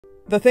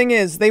The thing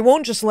is, they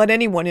won't just let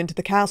anyone into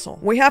the castle.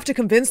 We have to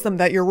convince them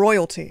that you're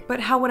royalty. But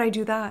how would I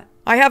do that?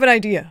 I have an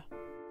idea.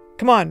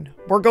 Come on,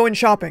 we're going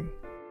shopping.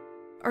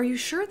 Are you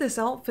sure this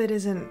outfit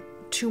isn't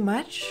too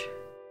much?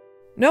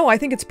 No, I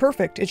think it's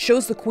perfect. It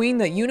shows the queen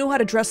that you know how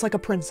to dress like a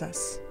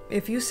princess.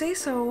 If you say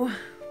so.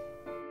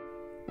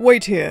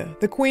 Wait here.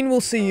 The queen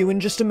will see you in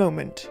just a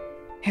moment.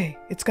 Hey,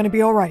 it's gonna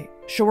be alright.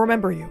 She'll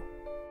remember you.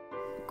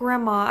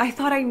 Grandma, I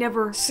thought I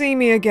never— See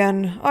me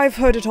again. I've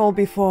heard it all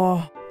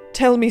before.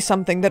 Tell me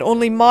something that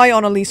only my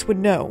Annalise would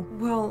know.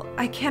 Well,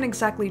 I can't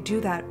exactly do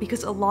that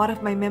because a lot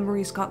of my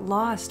memories got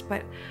lost,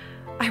 but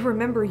I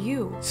remember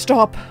you.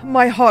 Stop.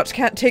 My heart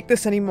can't take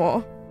this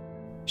anymore.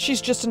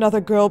 She's just another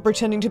girl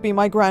pretending to be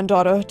my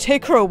granddaughter.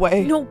 Take her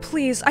away. No,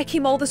 please. I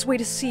came all this way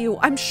to see you.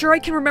 I'm sure I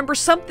can remember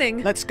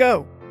something. Let's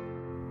go.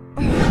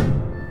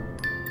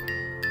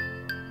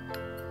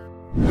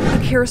 A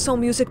carousel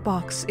music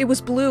box. It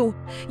was blue.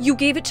 You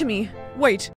gave it to me. Wait.